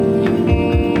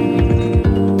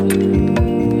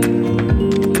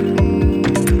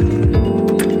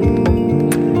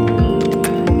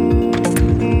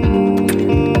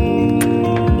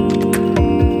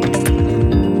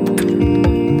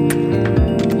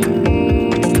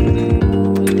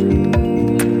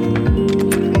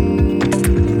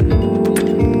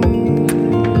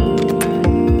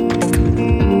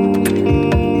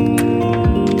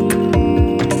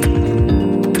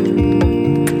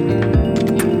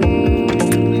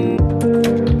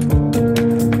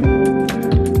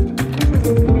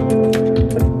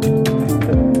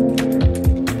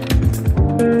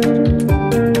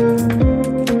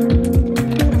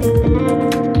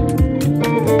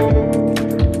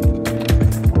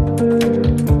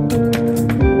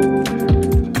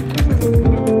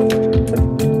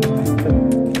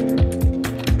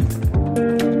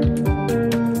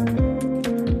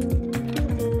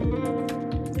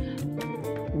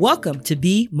Welcome to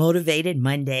Be Motivated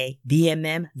Monday,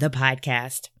 BMM, the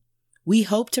podcast. We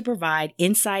hope to provide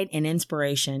insight and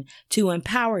inspiration to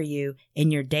empower you in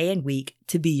your day and week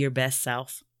to be your best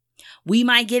self. We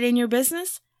might get in your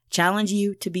business, challenge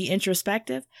you to be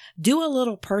introspective, do a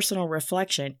little personal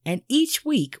reflection, and each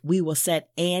week we will set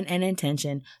an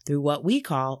intention through what we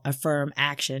call affirm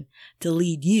action to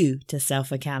lead you to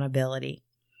self-accountability.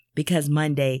 Because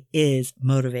Monday is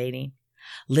motivating.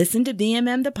 Listen to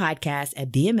BMM the podcast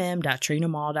at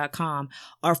bmm.trinamall.com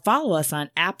or follow us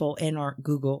on Apple and or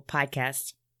Google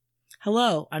Podcasts.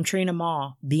 Hello, I'm Trina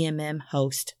Mall, BMM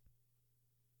host.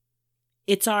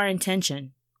 It's our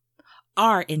intention.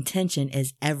 Our intention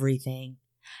is everything.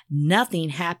 Nothing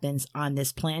happens on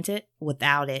this planet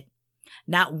without it.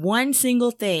 Not one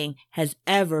single thing has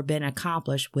ever been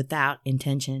accomplished without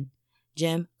intention.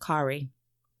 Jim Carrey.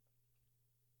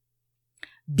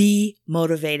 Be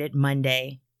Motivated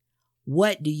Monday.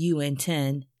 What do you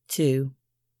intend to?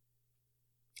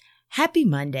 Happy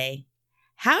Monday.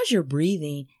 How's your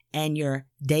breathing and your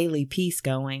daily peace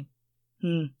going?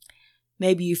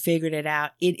 Maybe you figured it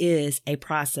out. It is a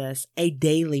process, a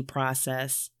daily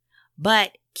process,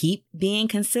 but keep being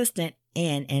consistent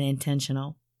and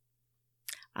intentional.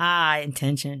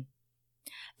 Intention.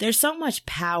 There's so much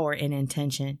power in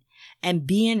intention and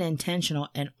being intentional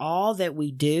in all that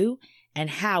we do and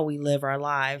how we live our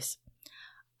lives.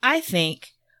 I think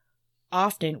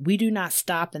often we do not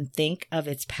stop and think of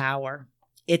its power,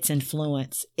 its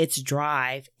influence, its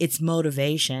drive, its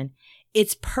motivation,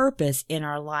 its purpose in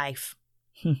our life.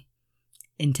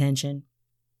 Intention.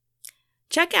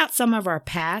 Check out some of our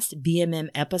past BMM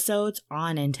episodes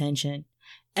on intention.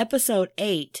 Episode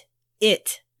 8,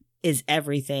 It is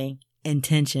Everything.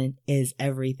 Intention is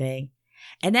everything.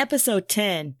 And episode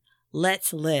 10,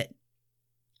 Let's Lit.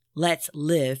 Let's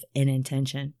live in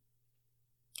intention.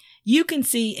 You can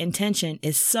see intention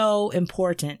is so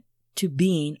important to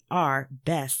being our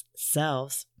best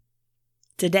selves.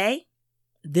 Today,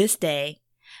 this day,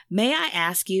 may I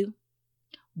ask you,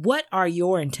 what are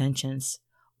your intentions?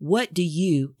 What do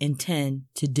you intend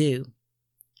to do,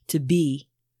 to be,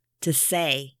 to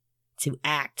say, to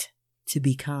act, to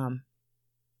become?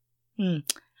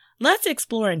 Let's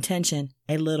explore intention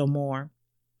a little more.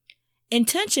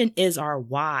 Intention is our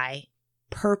why,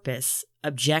 purpose,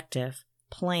 objective,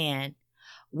 plan,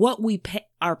 what we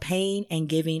are paying and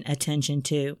giving attention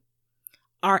to,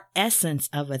 our essence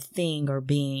of a thing or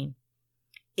being.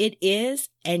 It is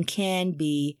and can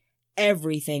be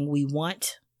everything we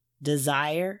want,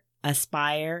 desire,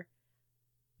 aspire,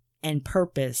 and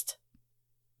purposed.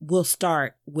 We'll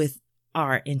start with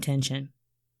our intention.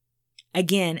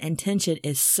 Again, intention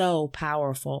is so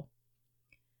powerful.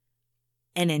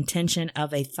 An intention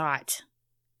of a thought,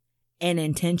 an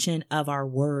intention of our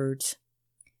words,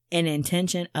 an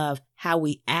intention of how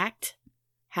we act,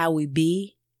 how we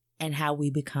be, and how we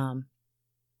become.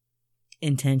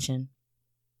 Intention.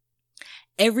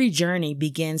 Every journey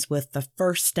begins with the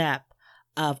first step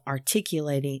of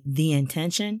articulating the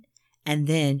intention and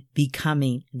then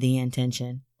becoming the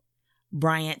intention.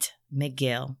 Bryant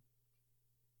McGill.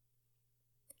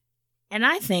 And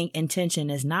I think intention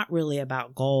is not really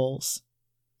about goals.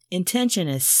 Intention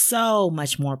is so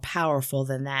much more powerful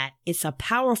than that. It's a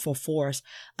powerful force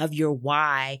of your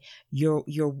why, your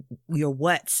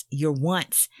what's, your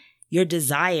wants, your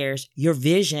desires, your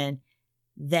vision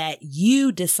that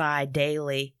you decide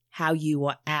daily how you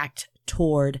will act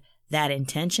toward that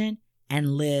intention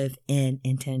and live in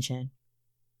intention.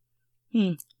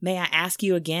 May I ask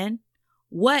you again,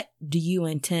 what do you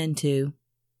intend to?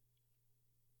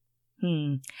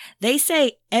 They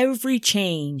say every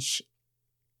change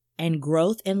and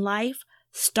growth in life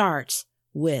starts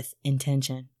with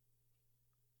intention.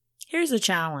 Here's a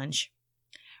challenge.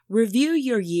 Review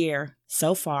your year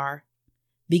so far,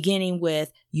 beginning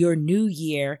with your new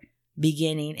year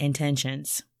beginning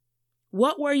intentions.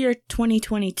 What were your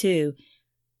 2022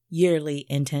 yearly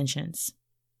intentions?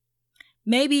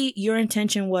 Maybe your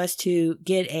intention was to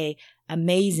get an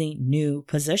amazing new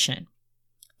position,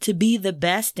 to be the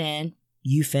best in,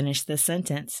 you finish the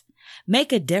sentence,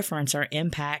 make a difference or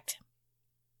impact.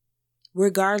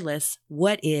 Regardless,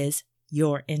 what is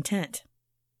your intent?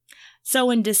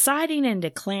 So in deciding and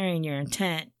declaring your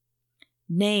intent,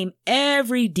 name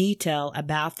every detail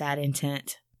about that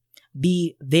intent.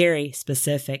 Be very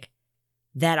specific.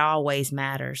 That always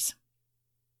matters.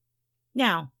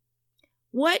 Now,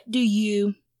 what do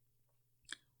you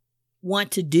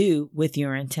want to do with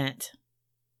your intent?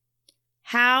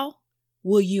 How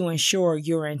will you ensure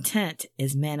your intent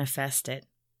is manifested?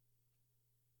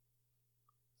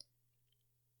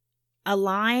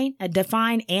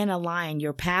 Define and align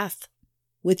your path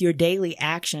with your daily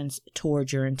actions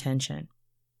towards your intention.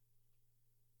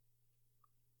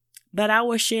 But I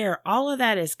will share all of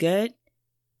that is good,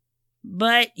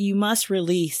 but you must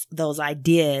release those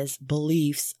ideas,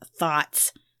 beliefs,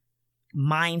 thoughts,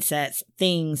 mindsets,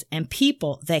 things, and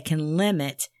people that can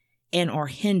limit and or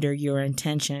hinder your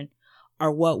intention,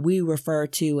 or what we refer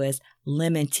to as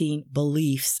limiting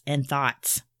beliefs and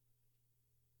thoughts.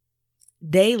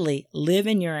 Daily live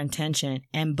in your intention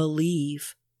and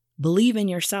believe in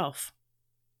yourself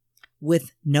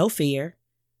with no fear,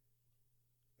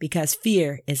 because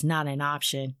fear is not an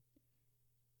option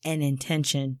and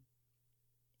intention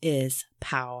is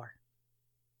power.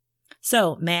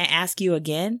 So, may I ask you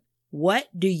again, what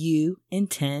do you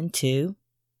intend to?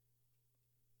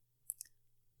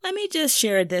 Let me just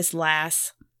share this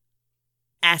last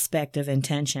aspect of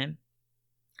intention.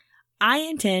 I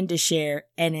intend to share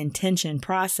an intention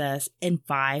process in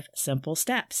 5 simple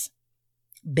steps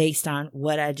based on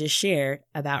what I just shared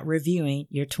about reviewing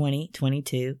your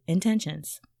 2022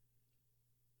 intentions.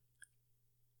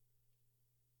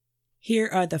 Here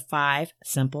are the 5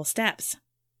 simple steps.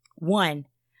 1.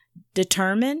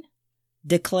 Determine,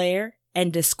 declare,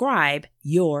 and describe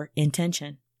your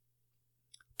intention.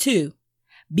 2.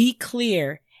 Be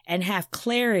clear and have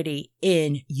clarity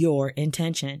in your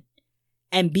intention,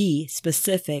 and be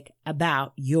specific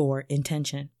about your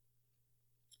intention.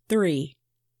 3.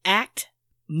 Act,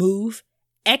 move,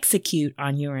 execute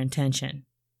on your intention.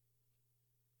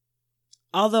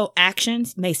 Although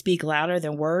actions may speak louder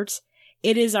than words,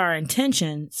 it is our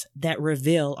intentions that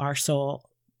reveal our soul.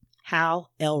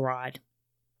 Hal Elrod.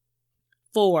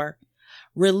 4.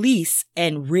 Release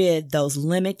and rid those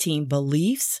limiting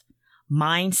beliefs,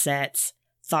 mindsets,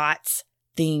 thoughts,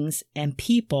 things, and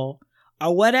people,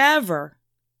 or whatever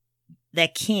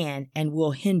that can and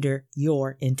will hinder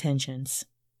your intentions.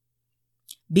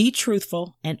 Be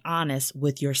truthful and honest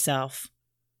with yourself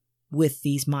with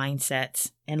these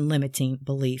mindsets and limiting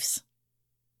beliefs.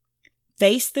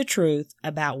 Face the truth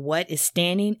about what is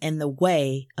standing in the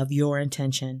way of your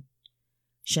intention.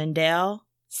 Chandel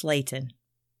Slayton.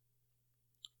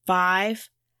 5.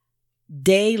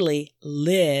 Daily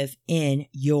live in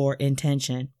your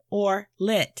intention, or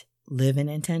live in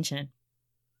intention.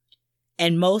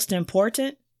 And most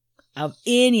important of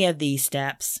any of these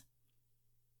steps,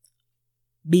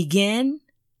 begin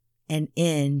and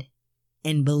end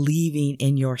in believing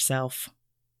in yourself.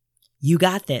 You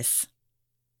got this.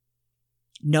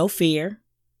 No fear.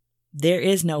 There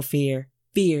is no fear.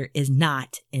 Fear is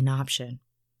not an option.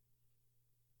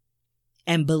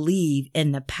 And believe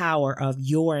in the power of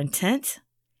your intent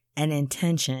and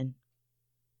intention,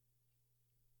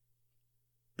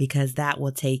 because that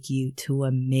will take you to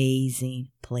amazing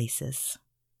places.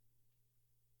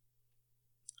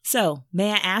 So,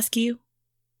 may I ask you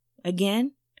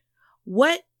again,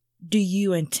 what do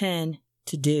you intend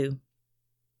to do,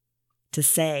 to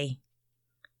say,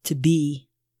 to be,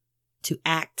 to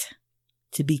act,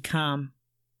 to become?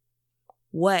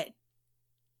 What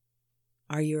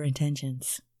are your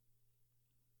intentions?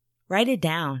 Write it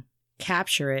down,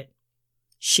 capture it,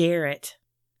 share it,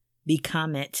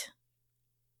 become it.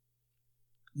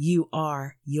 You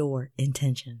are your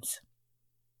intentions.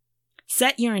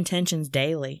 Set your intentions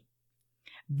daily.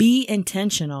 Be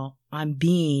intentional on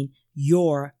being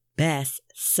your best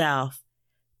self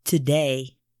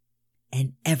today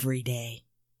and every day.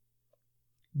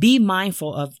 Be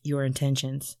mindful of your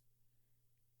intentions.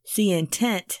 See,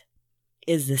 intent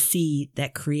is the seed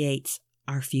that creates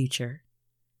our future.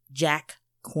 Jack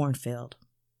Kornfield.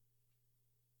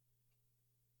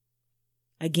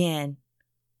 Again,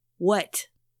 what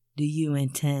do you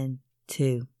intend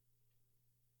to?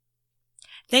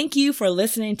 Thank you for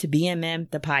listening to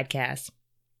BMM, the podcast.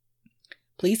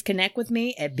 Please connect with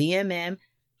me at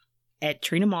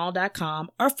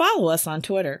BMM@TrinaMall.com or follow us on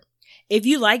Twitter. If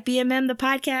you like BMM, the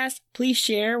podcast, please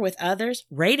share with others,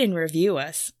 rate and review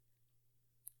us.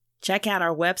 Check out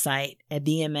our website at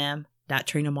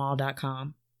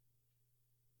bmm.trinamall.com.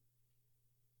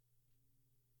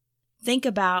 Think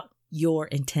about your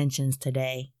intentions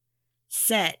today.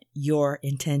 Set your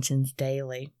intentions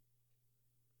daily,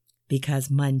 because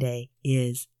Monday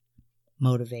is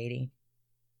motivating.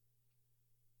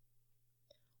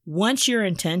 Once your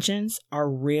intentions are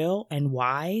real and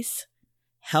wise,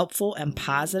 helpful and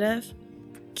positive,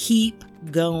 keep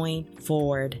going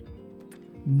forward.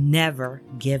 Never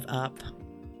give up.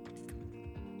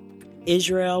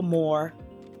 Israel Moore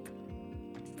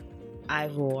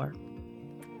Ivor.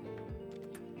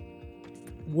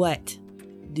 What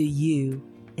do you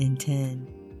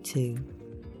intend to?